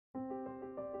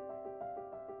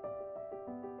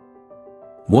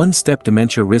One-step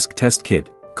dementia risk test kit,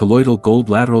 Colloidal gold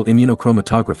lateral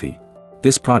immunochromatography.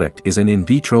 This product is an in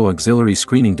vitro auxiliary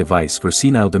screening device for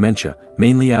senile dementia,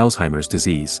 mainly Alzheimer's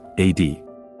disease, AD.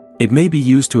 It may be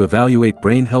used to evaluate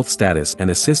brain health status and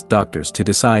assist doctors to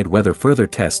decide whether further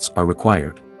tests are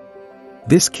required.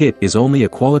 This kit is only a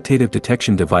qualitative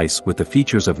detection device with the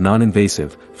features of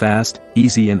non-invasive, fast,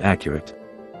 easy and accurate.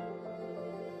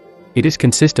 It is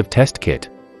consist of test kit,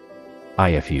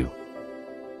 IFU,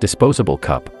 disposable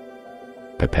cup,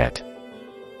 pipette,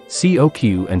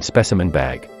 COQ and specimen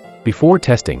bag. Before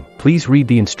testing, please read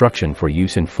the instruction for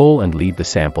use in full and leave the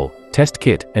sample, test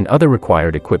kit and other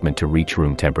required equipment to reach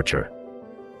room temperature.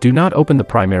 Do not open the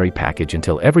primary package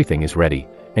until everything is ready,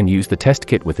 and use the test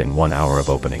kit within 1 hour of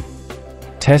opening.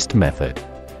 Test method.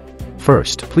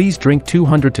 First, please drink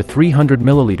 200 to 300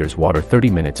 milliliters water 30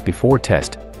 minutes before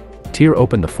test. Tear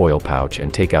open the foil pouch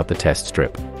and take out the test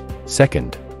strip.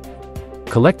 Second,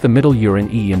 collect the middle urine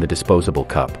in the disposable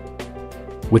cup.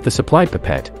 With the supply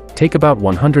pipette, take about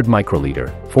 100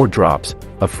 microliter, 4 drops,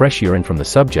 of fresh urine from the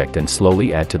subject and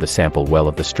slowly add to the sample well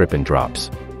of the strip in drops.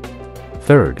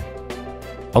 Third,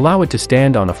 allow it to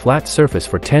stand on a flat surface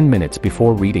for 10 minutes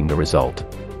before reading the result.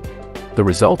 The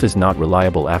result is not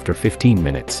reliable after 15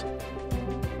 minutes.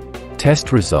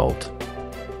 Test result.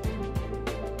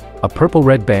 A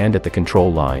purple-red band at the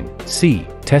control line, C,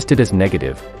 tested as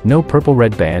negative, no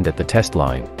purple-red band at the test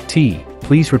line, T,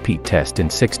 please repeat test in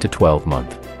 6 to 12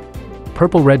 months.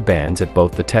 Purple-red bands at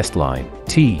both the test line,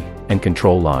 T, and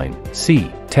control line,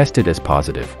 C, tested as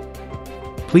positive.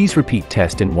 Please repeat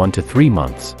test in 1 to 3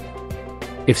 months.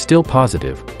 If still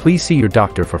positive, please see your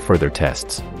doctor for further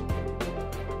tests.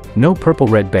 No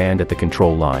purple-red band at the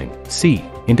control line, C,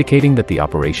 indicating that the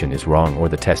operation is wrong or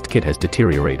the test kit has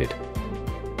deteriorated.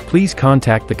 Please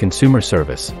contact the consumer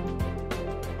service.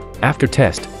 After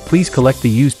test, please collect the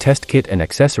used test kit and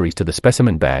accessories to the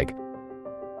specimen bag.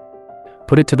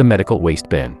 Put it to the medical waste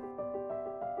bin.